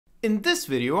In this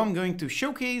video, I'm going to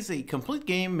showcase a complete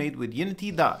game made with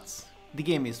Unity dots. The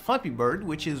game is Flappy Bird,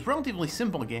 which is a relatively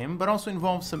simple game, but also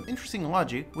involves some interesting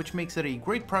logic, which makes it a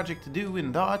great project to do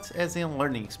in dots as a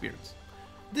learning experience.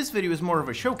 This video is more of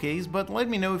a showcase, but let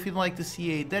me know if you'd like to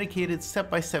see a dedicated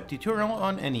step-by-step tutorial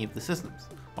on any of the systems.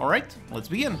 Alright, let's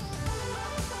begin!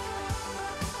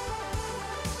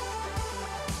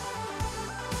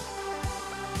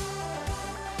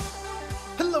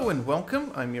 Hello and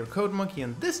welcome, I'm your Code Monkey,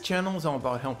 and this channel is all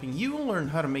about helping you learn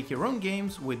how to make your own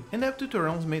games with in-depth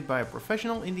tutorials made by a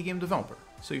professional indie game developer.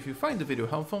 So if you find the video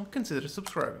helpful, consider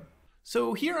subscribing.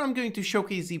 So here I'm going to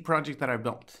showcase the project that I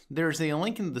built. There's a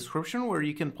link in the description where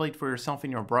you can play it for yourself in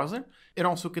your browser. It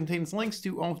also contains links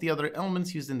to all of the other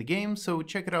elements used in the game, so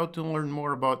check it out to learn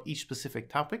more about each specific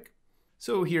topic.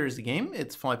 So here's the game,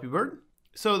 it's Flappy Bird.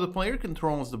 So the player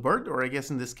controls the bird, or I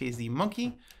guess in this case the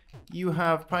monkey. You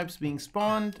have pipes being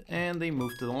spawned and they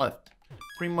move to the left.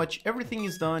 Pretty much everything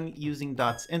is done using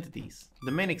dots entities.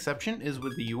 The main exception is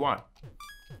with the UI.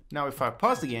 Now if I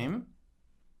pause the game,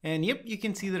 and yep, you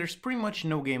can see that there's pretty much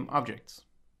no game objects.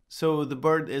 So the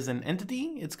bird is an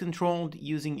entity, it's controlled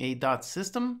using a dots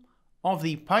system. All of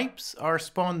the pipes are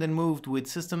spawned and moved with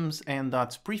systems and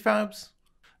dots prefabs.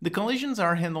 The collisions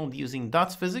are handled using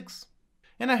dots physics.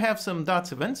 And I have some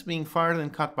dots events being fired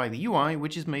and caught by the UI,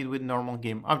 which is made with normal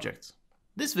game objects.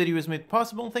 This video is made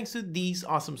possible thanks to these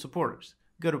awesome supporters.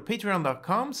 Go to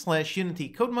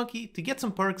patreon.com/unitycodemonkey to get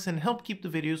some perks and help keep the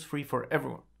videos free for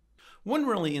everyone. One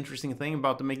really interesting thing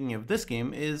about the making of this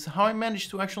game is how I managed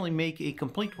to actually make a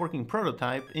complete working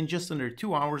prototype in just under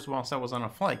 2 hours whilst I was on a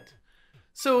flight.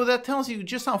 So that tells you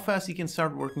just how fast you can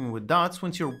start working with dots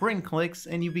once your brain clicks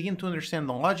and you begin to understand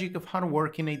the logic of how to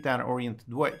work in a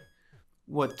data-oriented way.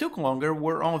 What took longer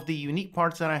were all of the unique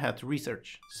parts that I had to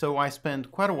research, so I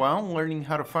spent quite a while learning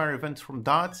how to fire events from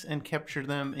dots and capture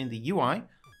them in the UI.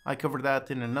 I covered that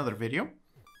in another video.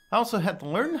 I also had to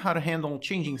learn how to handle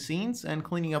changing scenes and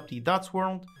cleaning up the dots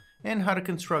world, and how to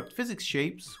construct physics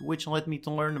shapes, which led me to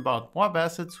learn about Blob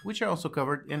assets, which I also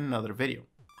covered in another video.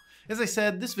 As I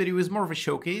said, this video is more of a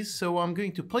showcase, so I'm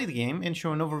going to play the game and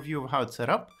show an overview of how it's set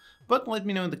up. But let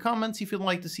me know in the comments if you'd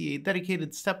like to see a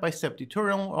dedicated step-by-step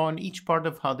tutorial on each part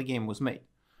of how the game was made.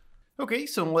 Okay,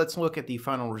 so let's look at the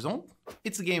final result.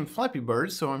 It's the game Flappy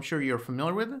Bird, so I'm sure you're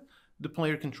familiar with it. The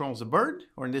player controls a bird,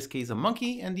 or in this case a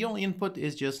monkey, and the only input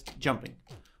is just jumping.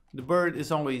 The bird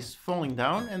is always falling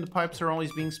down and the pipes are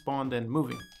always being spawned and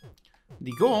moving.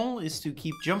 The goal is to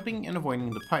keep jumping and avoiding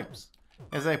the pipes.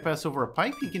 As I pass over a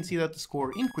pipe, you can see that the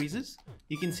score increases.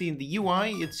 You can see in the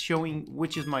UI it's showing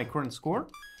which is my current score.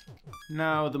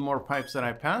 Now the more pipes that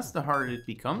I pass, the harder it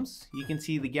becomes. You can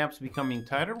see the gaps becoming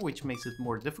tighter, which makes it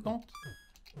more difficult.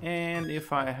 And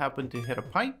if I happen to hit a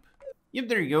pipe, yep,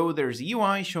 there you go, there's a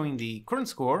UI showing the current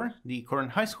score, the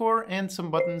current high score, and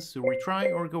some buttons to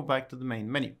retry or go back to the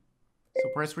main menu. So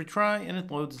press retry and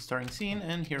it loads the starting scene,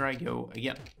 and here I go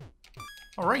again.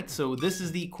 Alright, so this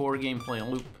is the core gameplay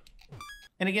loop.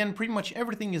 And again, pretty much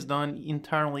everything is done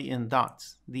entirely in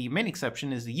dots. The main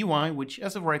exception is the UI, which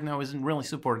as of right now isn't really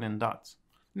supported in dots.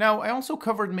 Now, I also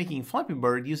covered making Flappy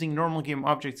Bird using normal game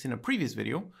objects in a previous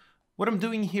video. What I'm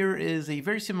doing here is a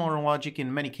very similar logic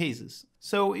in many cases.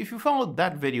 So if you followed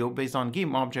that video based on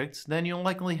game objects, then you'll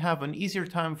likely have an easier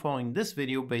time following this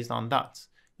video based on dots.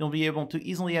 You'll be able to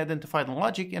easily identify the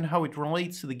logic and how it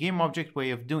relates to the game object way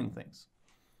of doing things.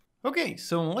 Okay,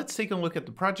 so let's take a look at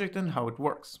the project and how it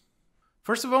works.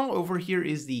 First of all, over here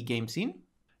is the game scene.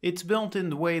 It's built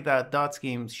in the way that dots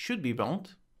games should be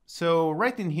built. So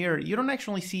right in here, you don't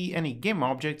actually see any game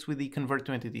objects with the convert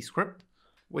to entity script.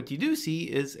 What you do see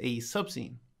is a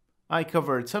subscene. I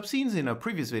covered subscenes in a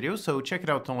previous video, so check it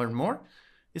out to learn more.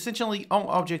 Essentially, all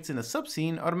objects in a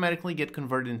subscene automatically get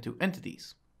converted into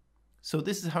entities. So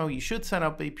this is how you should set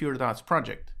up a pure dots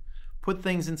project. Put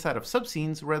things inside of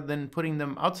subscenes rather than putting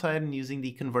them outside and using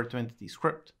the convert to entity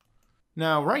script.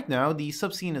 Now, right now, the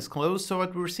subscene is closed, so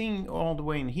what we're seeing all the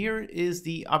way in here is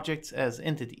the objects as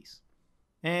entities.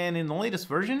 And in the latest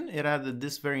version, it added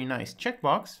this very nice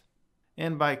checkbox.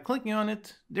 And by clicking on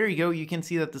it, there you go, you can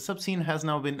see that the subscene has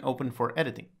now been opened for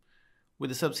editing. With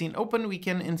the subscene open, we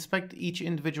can inspect each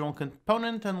individual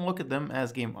component and look at them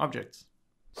as game objects.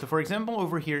 So for example,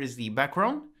 over here is the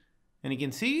background. And you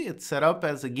can see it's set up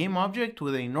as a game object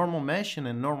with a normal mesh and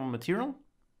a normal material.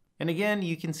 And again,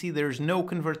 you can see there's no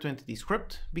convert to entity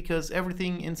script because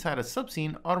everything inside a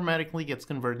subscene automatically gets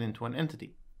converted into an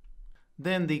entity.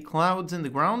 Then the clouds in the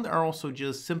ground are also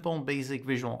just simple basic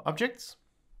visual objects.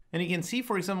 And you can see,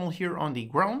 for example, here on the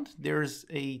ground, there's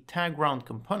a tag ground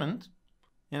component.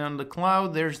 And on the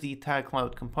cloud, there's the tag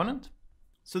cloud component.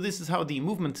 So this is how the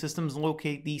movement systems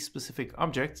locate these specific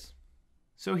objects.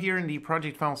 So here in the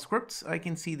project file scripts, I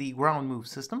can see the ground move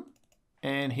system.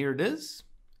 And here it is.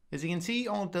 As you can see,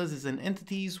 all it does is an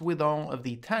entities with all of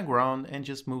the tag ground and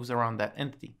just moves around that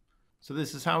entity. So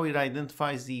this is how it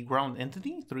identifies the ground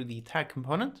entity through the tag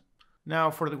component.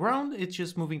 Now for the ground, it's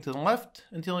just moving to the left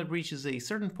until it reaches a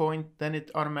certain point, then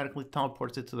it automatically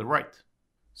teleports it to the right.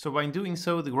 So by doing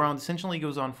so, the ground essentially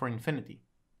goes on for infinity.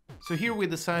 So here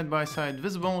with the side-by-side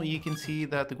visible, you can see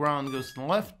that the ground goes to the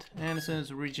left, and as soon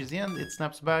as it reaches the end, it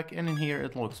snaps back, and in here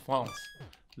it looks flawless.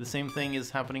 The same thing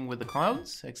is happening with the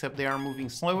clouds, except they are moving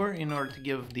slower in order to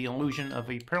give the illusion of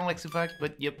a parallax effect,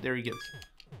 but yep, there he goes.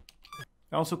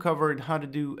 I also covered how to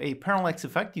do a parallax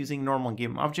effect using normal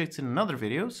game objects in another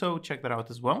video, so check that out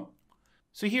as well.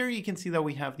 So here you can see that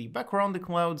we have the background, the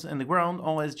clouds, and the ground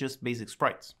all as just basic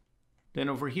sprites. Then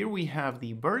over here we have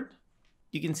the bird.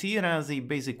 You can see it as a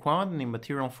basic quad and a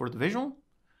material for the visual.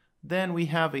 Then we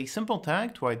have a simple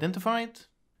tag to identify it,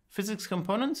 physics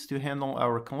components to handle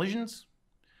our collisions,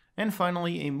 and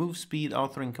finally a move speed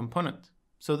authoring component.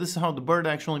 So this is how the bird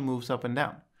actually moves up and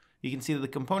down. You can see that the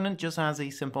component just has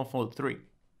a simple float 3.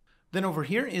 Then over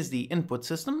here is the input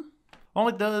system. All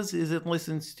it does is it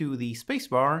listens to the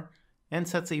spacebar and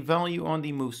sets a value on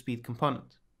the move speed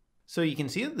component. So you can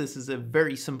see that this is a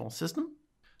very simple system.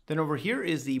 Then over here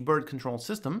is the bird control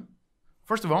system.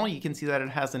 First of all, you can see that it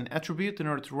has an attribute in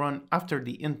order to run after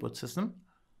the input system.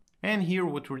 And here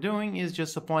what we're doing is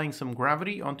just applying some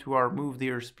gravity onto our move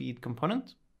their speed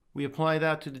component. We apply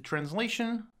that to the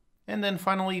translation. And then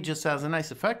finally, just as a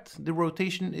nice effect, the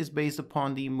rotation is based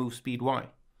upon the move speed y.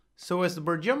 So as the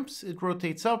bird jumps, it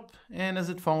rotates up, and as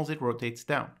it falls, it rotates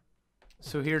down.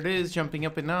 So here it is, jumping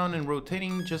up and down and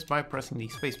rotating just by pressing the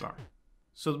spacebar.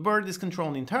 So the bird is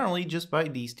controlled entirely just by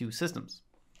these two systems.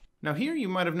 Now here you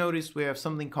might have noticed we have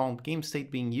something called game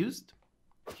state being used.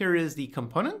 Here is the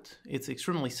component. It's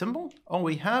extremely simple. All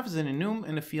we have is an enum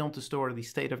and a field to store the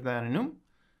state of that enum.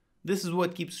 This is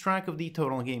what keeps track of the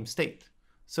total game state.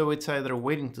 So it's either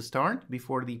waiting to start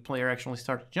before the player actually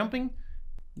starts jumping,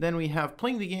 then we have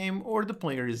playing the game, or the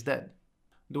player is dead.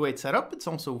 The way it's set up, it's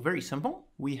also very simple.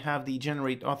 We have the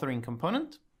generate authoring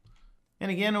component. And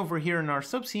again, over here in our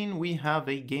subscene, we have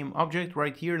a game object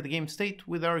right here, the game state,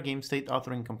 with our game state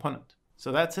authoring component.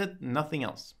 So that's it, nothing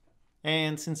else.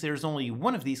 And since there's only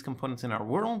one of these components in our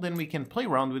world, then we can play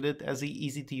around with it as an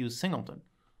easy-to-use singleton.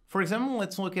 For example,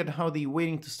 let's look at how the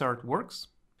waiting to start works.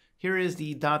 Here is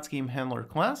the .gameHandler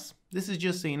class. This is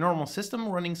just a normal system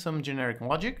running some generic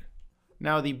logic.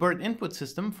 Now the bird input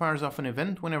system fires off an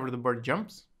event whenever the bird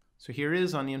jumps. So here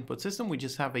is on the input system, we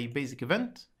just have a basic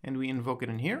event and we invoke it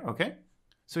in here, okay?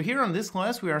 So here on this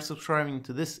class, we are subscribing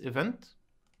to this event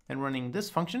and running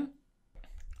this function.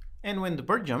 And when the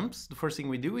bird jumps, the first thing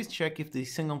we do is check if the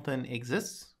singleton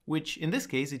exists, which in this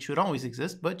case, it should always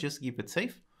exist, but just keep it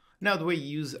safe. Now the way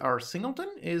you use our singleton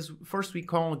is first we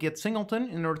call get singleton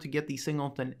in order to get the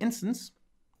singleton instance.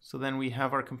 So then we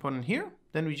have our component here.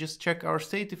 Then we just check our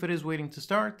state if it is waiting to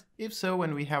start. If so,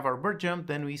 when we have our bird jump,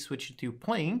 then we switch it to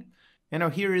playing. And now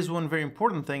here is one very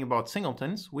important thing about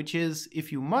singletons, which is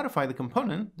if you modify the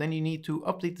component, then you need to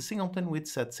update the singleton with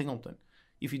set singleton.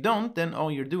 If you don't, then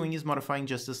all you're doing is modifying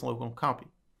just this local copy.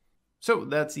 So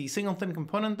that's the singleton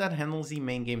component that handles the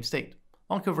main game state.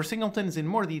 I'll cover singletons in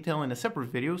more detail in a separate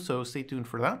video, so stay tuned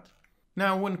for that.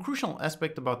 Now, one crucial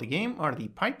aspect about the game are the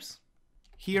pipes.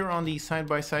 Here on the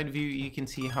side-by-side view, you can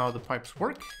see how the pipes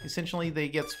work. Essentially, they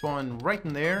get spawned right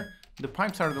in there. The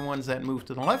pipes are the ones that move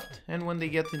to the left, and when they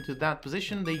get into that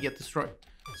position, they get destroyed.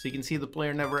 So you can see the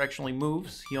player never actually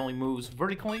moves, he only moves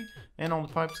vertically, and all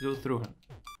the pipes go through him.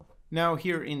 Now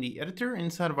here in the editor,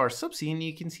 inside of our subscene,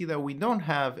 you can see that we don't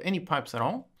have any pipes at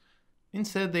all.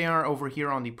 Instead, they are over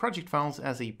here on the project files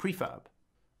as a prefab.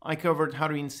 I covered how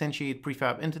to instantiate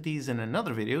prefab entities in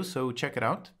another video, so check it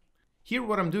out. Here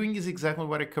what I'm doing is exactly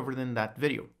what I covered in that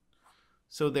video.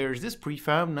 So there's this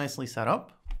prefab nicely set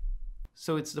up.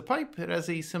 So it's the pipe, it has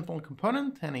a simple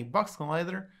component and a box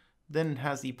collider, then it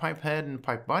has the pipe head and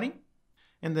pipe body.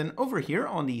 And then over here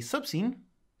on the subscene,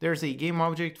 there's a game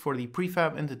object for the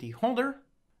prefab entity holder,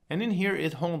 and in here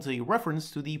it holds a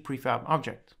reference to the prefab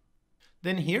object.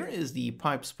 Then here is the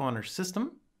pipe spawner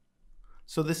system.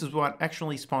 So this is what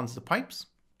actually spawns the pipes.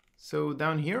 So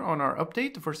down here on our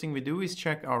update, the first thing we do is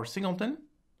check our singleton.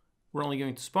 We're only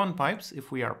going to spawn pipes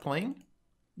if we are playing.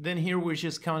 Then here we're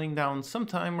just counting down some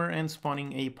timer and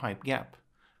spawning a pipe gap.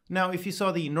 Now if you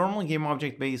saw the normal game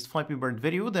object based Flappy Bird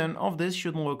video, then all of this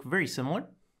should look very similar.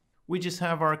 We just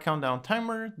have our countdown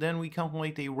timer, then we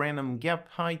calculate a random gap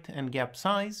height and gap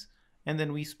size, and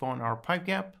then we spawn our pipe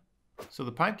gap. So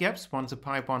the pipe gap spawns a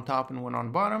pipe on top and one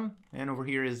on bottom, and over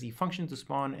here is the function to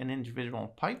spawn an individual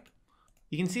pipe.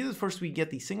 You can see that first we get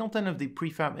the singleton of the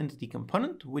prefab entity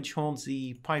component, which holds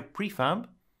the pipe prefab.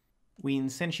 We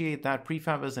instantiate that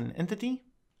prefab as an entity,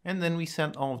 and then we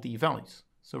set all of the values.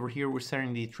 So over here we're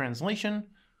setting the translation,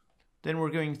 then we're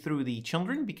going through the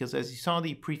children, because as you saw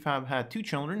the prefab had two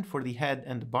children for the head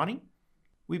and the body.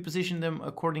 We position them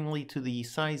accordingly to the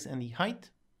size and the height.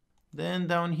 Then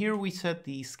down here we set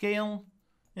the scale,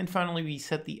 and finally we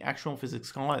set the actual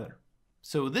physics collider.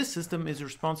 So this system is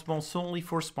responsible solely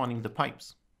for spawning the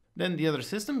pipes. Then the other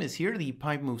system is here, the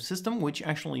pipe move system, which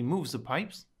actually moves the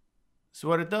pipes. So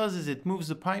what it does is it moves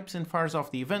the pipes and fires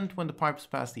off the event when the pipes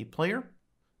pass the player.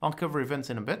 I'll cover events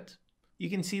in a bit. You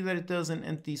can see that it does an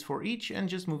entities for each and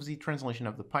just moves the translation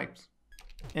of the pipes.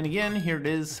 And again, here it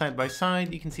is side by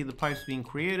side. You can see the pipes being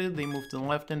created, they move to the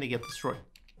left and they get destroyed.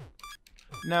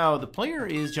 Now the player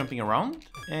is jumping around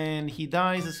and he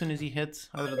dies as soon as he hits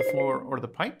either the floor or the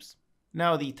pipes.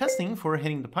 Now the testing for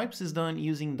hitting the pipes is done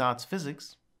using dots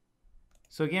physics.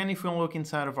 So again, if we look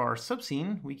inside of our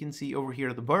subscene, we can see over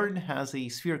here the bird has a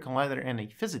sphere collider and a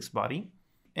physics body,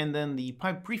 and then the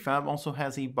pipe prefab also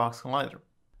has a box collider.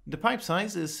 The pipe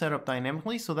size is set up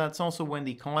dynamically, so that's also when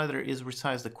the collider is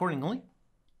resized accordingly.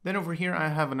 Then over here I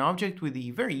have an object with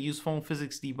the very useful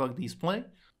physics debug display.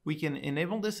 We can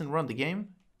enable this and run the game.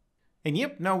 And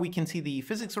yep, now we can see the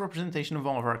physics representation of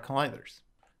all of our colliders.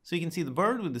 So you can see the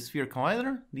bird with the sphere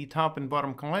collider, the top and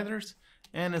bottom colliders,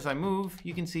 and as I move,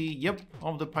 you can see, yep,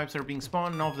 all of the pipes are being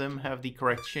spawned and all of them have the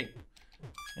correct shape.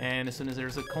 And as soon as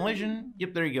there's a collision,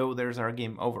 yep, there you go, there's our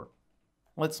game over.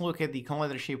 Let's look at the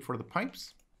collider shape for the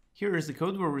pipes. Here is the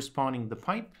code where we're spawning the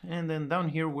pipe, and then down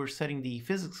here we're setting the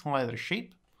physics collider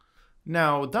shape.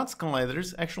 Now, dots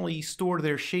colliders actually store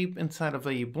their shape inside of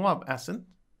a blob asset.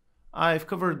 I've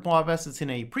covered blob assets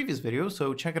in a previous video,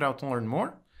 so check it out to learn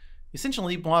more.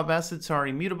 Essentially, blob assets are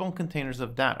immutable containers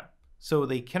of data, so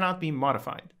they cannot be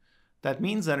modified. That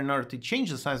means that in order to change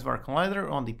the size of our collider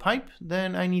on the pipe,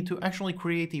 then I need to actually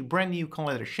create a brand new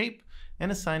collider shape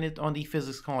and assign it on the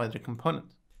physics collider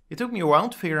component. It took me a while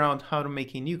to figure out how to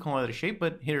make a new collider shape,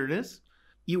 but here it is.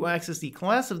 You access the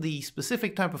class of the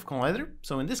specific type of collider,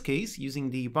 so in this case using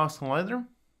the box collider,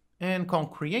 and call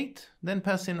create, then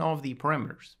pass in all of the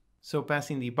parameters. So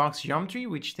passing the box geometry,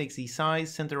 which takes the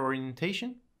size, center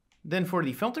orientation. Then for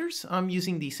the filters, I'm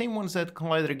using the same ones that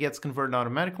collider gets converted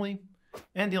automatically.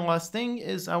 And the last thing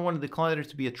is I wanted the collider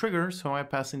to be a trigger, so I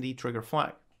pass in the trigger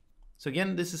flag. So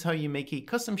again, this is how you make a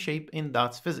custom shape in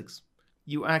dots physics.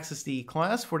 You access the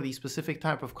class for the specific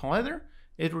type of collider,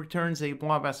 it returns a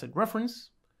blob asset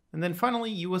reference, and then finally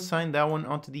you assign that one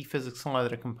onto the physics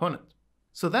collider component.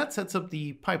 So that sets up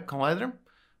the pipe collider.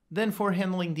 Then for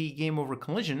handling the game over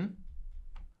collision,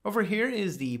 over here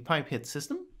is the pipe hit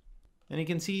system, and you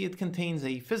can see it contains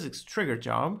a physics trigger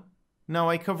job. Now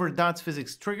I covered dots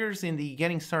physics triggers in the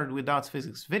Getting Started with Dots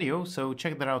Physics video, so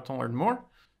check that out to learn more.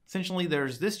 Essentially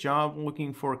there's this job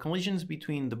looking for collisions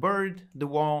between the bird, the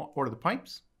wall, or the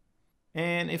pipes.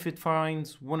 And if it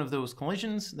finds one of those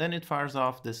collisions, then it fires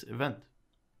off this event.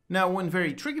 Now one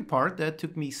very tricky part that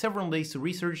took me several days to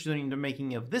research during the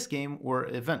making of this game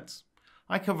were events.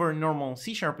 I covered normal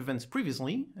C# events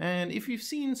previously, and if you've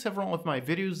seen several of my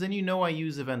videos, then you know I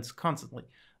use events constantly.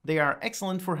 They are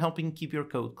excellent for helping keep your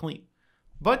code clean.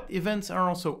 But events are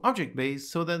also object-based,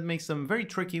 so that makes them very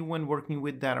tricky when working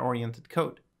with data-oriented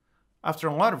code. After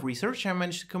a lot of research, I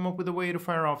managed to come up with a way to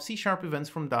fire off C# events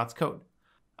from dots code.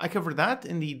 I covered that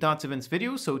in the dots events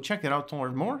video, so check it out to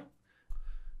learn more.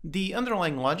 The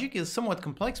underlying logic is somewhat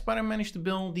complex, but I managed to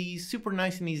build these super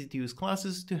nice and easy to use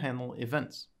classes to handle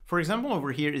events. For example,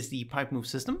 over here is the pipe move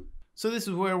system. So this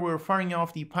is where we're firing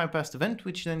off the pipe passed event,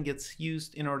 which then gets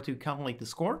used in order to calculate the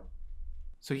score.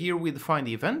 So here we define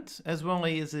the event, as well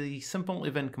as a simple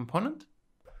event component.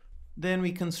 Then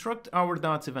we construct our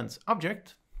dots events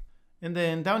object. And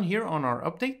then down here on our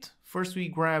update, first we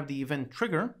grab the event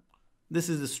trigger. This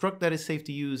is the struct that is safe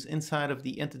to use inside of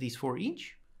the entities for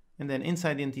each. And then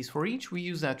inside the entities for each, we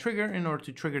use that trigger in order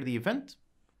to trigger the event.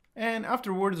 And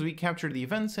afterwards we capture the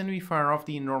events and we fire off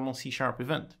the normal C#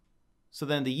 event. So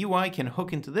then the UI can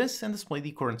hook into this and display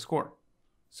the current score.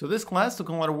 So this class took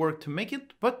a lot of work to make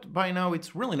it, but by now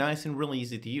it's really nice and really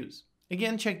easy to use.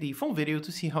 Again, check the full video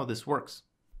to see how this works.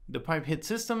 The pipe hit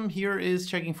system here is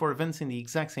checking for events in the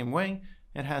exact same way.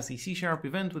 It has the C#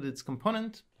 event with its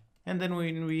component. And then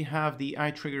when we have the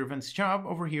iTrigger events job,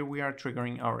 over here we are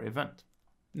triggering our event.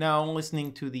 Now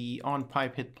listening to the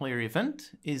onPipeHitPlayer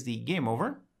event is the game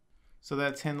over. So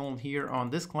that's handled here on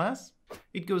this class.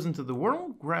 It goes into the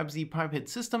world, grabs the pipe hit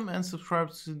system and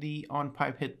subscribes to the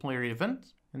onPipeHitPlayer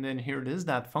event. And then here it is,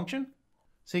 that function.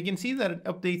 So you can see that it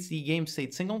updates the game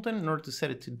state singleton in order to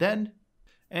set it to dead.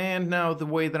 And now the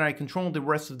way that I control the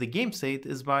rest of the game state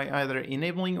is by either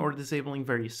enabling or disabling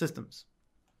various systems.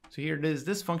 So here it is,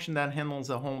 this function that handles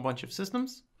a whole bunch of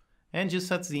systems and just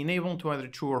sets the enable to either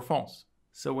true or false.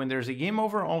 So when there's a game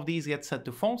over, all of these get set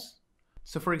to false.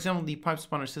 So for example, the pipe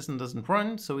spawner system doesn't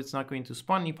run, so it's not going to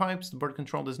spawn any pipes. The bird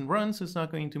control doesn't run, so it's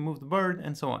not going to move the bird,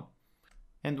 and so on.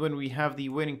 And when we have the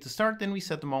waiting to start, then we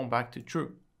set them all back to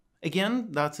true.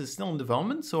 Again, dots is still in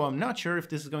development, so I'm not sure if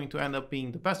this is going to end up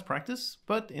being the best practice,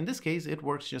 but in this case, it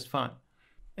works just fine.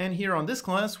 And here on this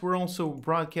class, we're also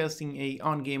broadcasting a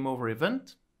onGameOver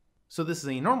event. So this is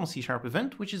a normal C#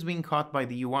 event, which is being caught by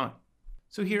the UI.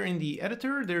 So here in the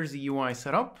editor, there's the UI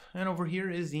set up, and over here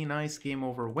is the nice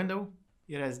GameOver window.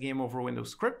 It has GameOver window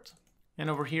script, and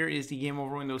over here is the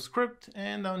GameOver window script,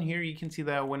 and down here you can see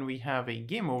that when we have a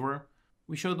game over,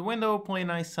 we show the window, play a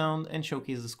nice sound, and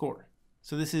showcase the score.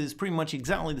 So this is pretty much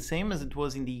exactly the same as it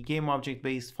was in the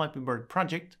GameObject-based Flappy Bird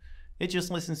project. It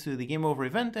just listens to the GameOver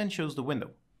event and shows the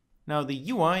window. Now the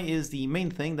UI is the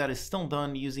main thing that is still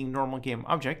done using normal game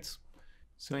objects.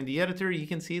 So in the editor you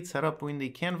can see it set up in the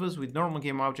canvas with normal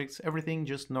game objects, everything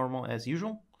just normal as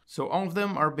usual. So all of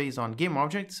them are based on game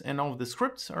objects, and all of the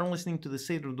scripts are listening to the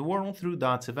state of the world through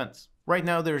dots events. Right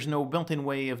now there's no built-in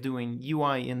way of doing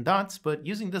UI in dots, but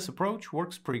using this approach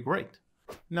works pretty great.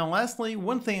 Now lastly,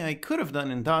 one thing I could have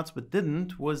done in dots but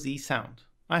didn't was the sound.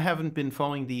 I haven't been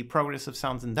following the progress of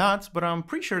sounds in dots, but I'm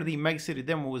pretty sure the Megacity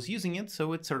demo was using it,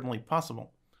 so it's certainly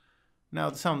possible. Now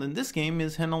the sound in this game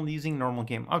is handled using normal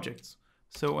game objects.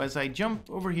 So as I jump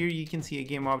over here, you can see a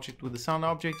game object with the sound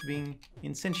object being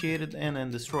instantiated and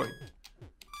then destroyed.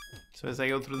 So as I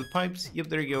go through the pipes, yep,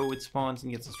 there you go, it spawns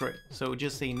and gets destroyed. So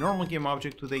just a normal game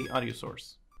object with a audio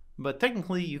source. But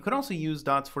technically, you could also use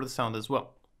dots for the sound as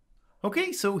well.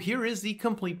 Okay, so here is the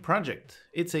complete project.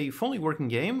 It's a fully working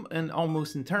game and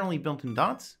almost entirely built in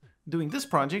dots. Doing this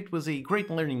project was a great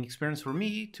learning experience for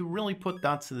me to really put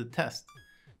dots to the test.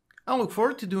 I look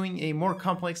forward to doing a more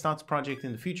complex dots project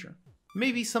in the future.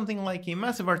 Maybe something like a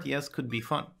massive RTS could be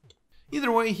fun.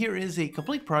 Either way, here is a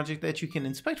complete project that you can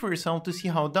inspect for yourself to see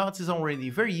how dots is already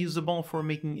very usable for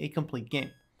making a complete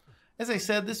game. As I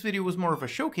said, this video was more of a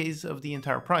showcase of the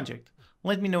entire project.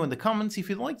 Let me know in the comments if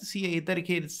you'd like to see a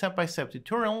dedicated step-by-step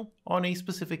tutorial on a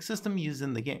specific system used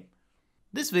in the game.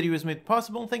 This video is made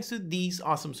possible thanks to these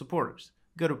awesome supporters.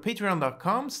 Go to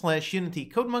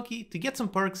patreon.com/UnityCodeMonkey to get some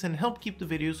perks and help keep the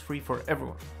videos free for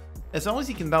everyone. As always,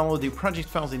 you can download the project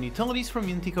files and utilities from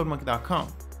UnityCodeMonkey.com.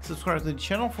 Subscribe to the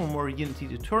channel for more Unity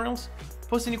tutorials,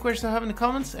 post any questions I have in the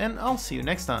comments, and I'll see you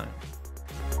next time.